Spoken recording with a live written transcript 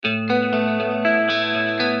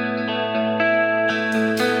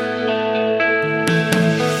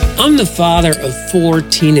I'm the father of 4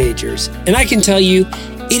 teenagers, and I can tell you,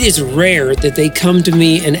 it is rare that they come to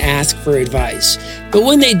me and ask for advice. But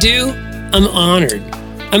when they do, I'm honored.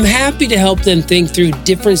 I'm happy to help them think through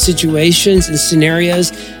different situations and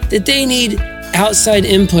scenarios that they need outside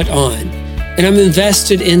input on, and I'm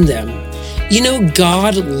invested in them. You know,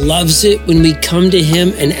 God loves it when we come to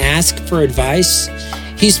Him and ask for advice.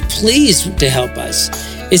 He's pleased to help us.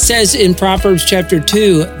 It says in Proverbs chapter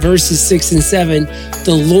 2, verses 6 and 7,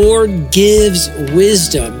 the Lord gives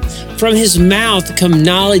wisdom. From His mouth come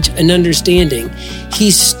knowledge and understanding. He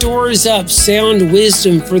stores up sound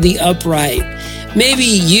wisdom for the upright. Maybe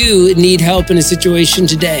you need help in a situation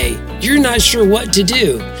today. You're not sure what to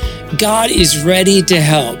do. God is ready to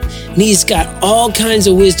help, and He's got all kinds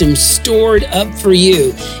of wisdom stored up for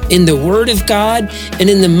you in the Word of God and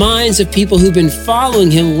in the minds of people who've been following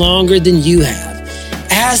Him longer than you have.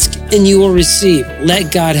 Ask and you will receive.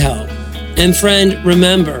 Let God help. And friend,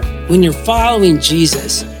 remember, when you're following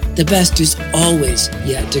Jesus, the best is always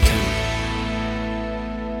yet to come.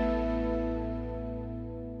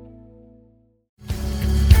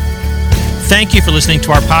 Thank you for listening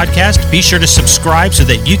to our podcast. Be sure to subscribe so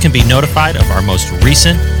that you can be notified of our most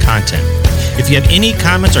recent content. If you have any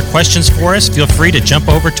comments or questions for us, feel free to jump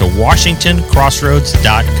over to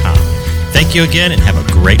WashingtonCrossroads.com. Thank you again and have a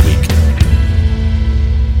great week.